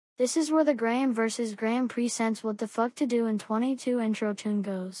This is where the Graham vs. Graham presents What the Fuck to Do in 22 intro tune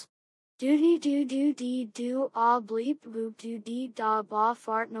goes. Doody doo doo dee doo ah bleep boop doo dee da ba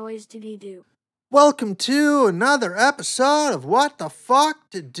fart noise doody doo. Welcome to another episode of What the Fuck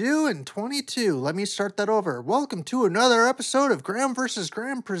to Do in 22. Let me start that over. Welcome to another episode of Graham vs.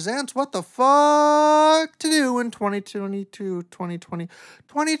 Graham presents What the Fuck to Do in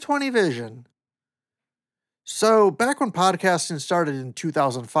 2020 vision. So, back when podcasting started in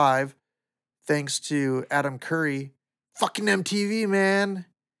 2005, thanks to Adam Curry, fucking MTV, man.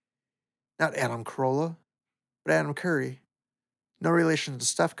 Not Adam Carolla, but Adam Curry. No relation to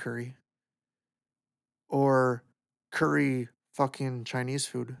Steph Curry. Or curry fucking Chinese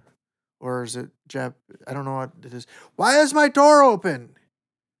food. Or is it I don't know what it is. Why is my door open?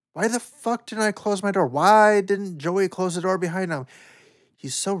 Why the fuck didn't I close my door? Why didn't Joey close the door behind him?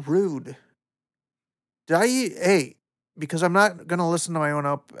 He's so rude. Because I'm not going to listen to my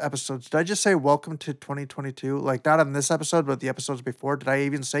own episodes. Did I just say welcome to 2022? Like, not on this episode, but the episodes before. Did I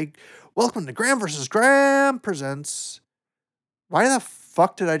even say welcome to Graham vs. Graham presents? Why the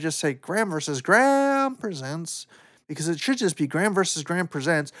fuck did I just say Graham vs. Graham presents? Because it should just be Graham vs. Graham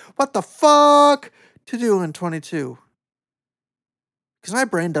presents What the Fuck to Do in 22. Because my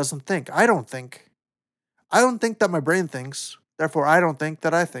brain doesn't think. I don't think. I don't think that my brain thinks. Therefore, I don't think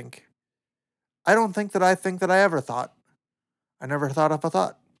that I think. I don't think that I ever thought. I never thought of a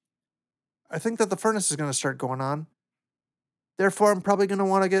thought. I think that the furnace is going to start going on. Therefore, I'm probably going to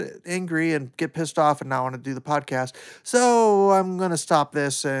want to get angry and get pissed off and not want to do the podcast. So I'm going to stop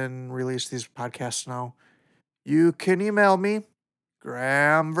this and release these podcasts now. You can email me,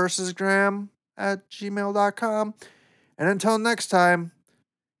 grahamvsgraham@gmail.com. And until next time,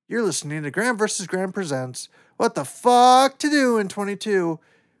 you're listening to Graham vs. Graham presents What the Fuck to Do in 22,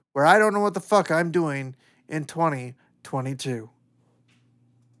 where I don't know what the fuck I'm doing in 2022.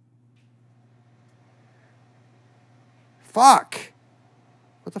 Fuck!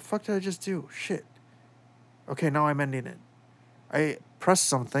 What the fuck did I just do? Shit. Okay, now I'm ending it. I pressed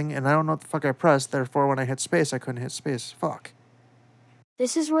something, and I don't know what the fuck I pressed. Therefore, when I hit space, I couldn't hit space. Fuck.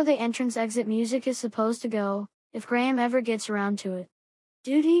 This is where the entrance-exit music is supposed to go, if Graham ever gets around to it.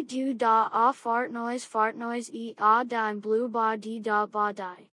 Doody doo da ah fart noise e ah dime blue ba dee da ba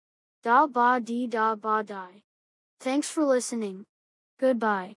die. Da ba dee da ba die. Thanks for listening. Goodbye.